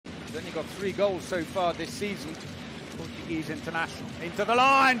He's only got 3 goals so far this season. Portuguese international. Into the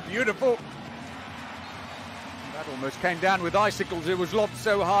line, beautiful. That almost came down with icicles, it was lobbed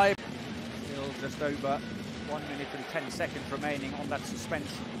so high. Still just over 1 minute and 10 seconds remaining on that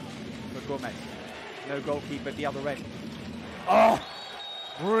suspension for Gomez. No goalkeeper at the other end. Oh,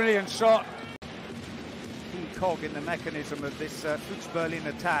 brilliant shot. Key cog in the mechanism of this Füchse Berlin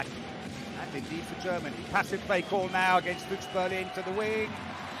attack. And indeed for Germany. Passive play call now against Füchse Berlin to the wing.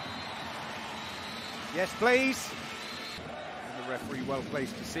 Yes, please. And the referee well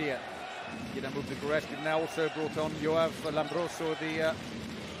placed to see it. Dinamo Bucuresti now also brought on Yoav Lambroso, the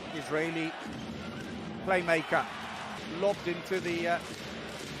Israeli playmaker. Lobbed into the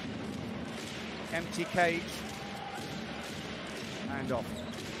empty cage. And off.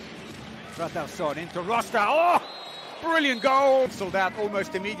 Radalson into Rosta. Oh! Brilliant goal! Sold out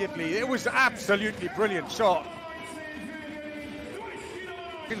almost immediately. It was absolutely brilliant shot.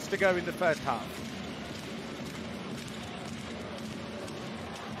 Seconds to go in the first half.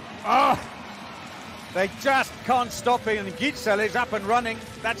 Oh! They just can't stop him. Gitzel is up and running.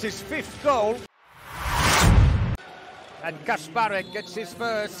 That's his 5th goal. And Kasparek gets his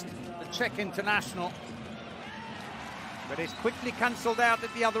first, the Czech international. But it's quickly cancelled out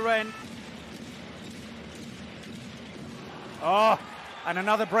at the other end. Oh, and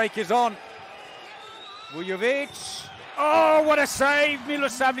another break is on. Vujovic. Oh, what a save,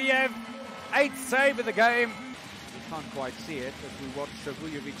 Milosavljev. 8th save of the game. We can't quite see it as we watch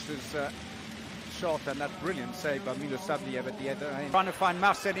Vujovic's shot and that brilliant save by Milosavljev at the other end. Trying to find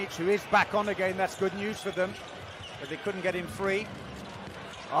Marsenic, who is back on again. That's good news for them. But they couldn't get him free.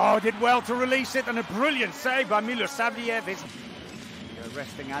 Oh, did well to release it, and a brilliant save by Milosavljev.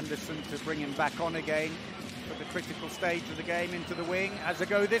 Resting Anderson to bring him back on again for the critical stage of the game, into the wing. As a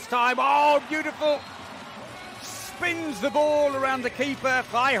go this time. Oh, beautiful! Spins the ball around the keeper,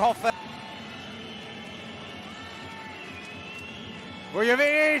 Freihofer.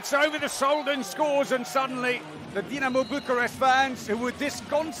 Vujovic over the shoulder and scores, and suddenly the Dinamo Bucharest fans, who were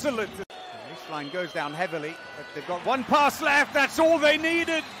disconsolate. This line goes down heavily, but they've got one pass left. That's all they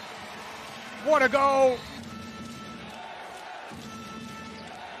needed. What a goal!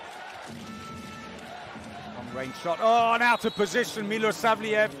 Long-range shot. Oh, and out of position,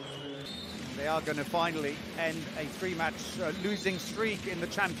 Milosavljev. They are going to finally end a 3-match losing streak in the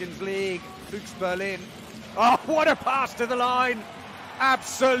Champions League. Füchse Berlin. Oh, what a pass to the line!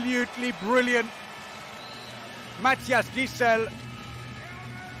 Absolutely brilliant. Matthias Gitzel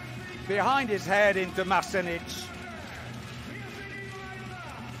behind his head into Marsenic.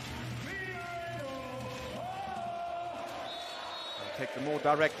 Take the more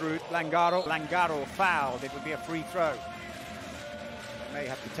direct route. Langaro fouled. It would be a free throw. May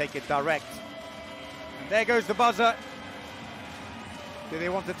have to take it direct. And there goes the buzzer. Do they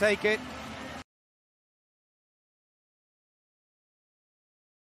want to take it?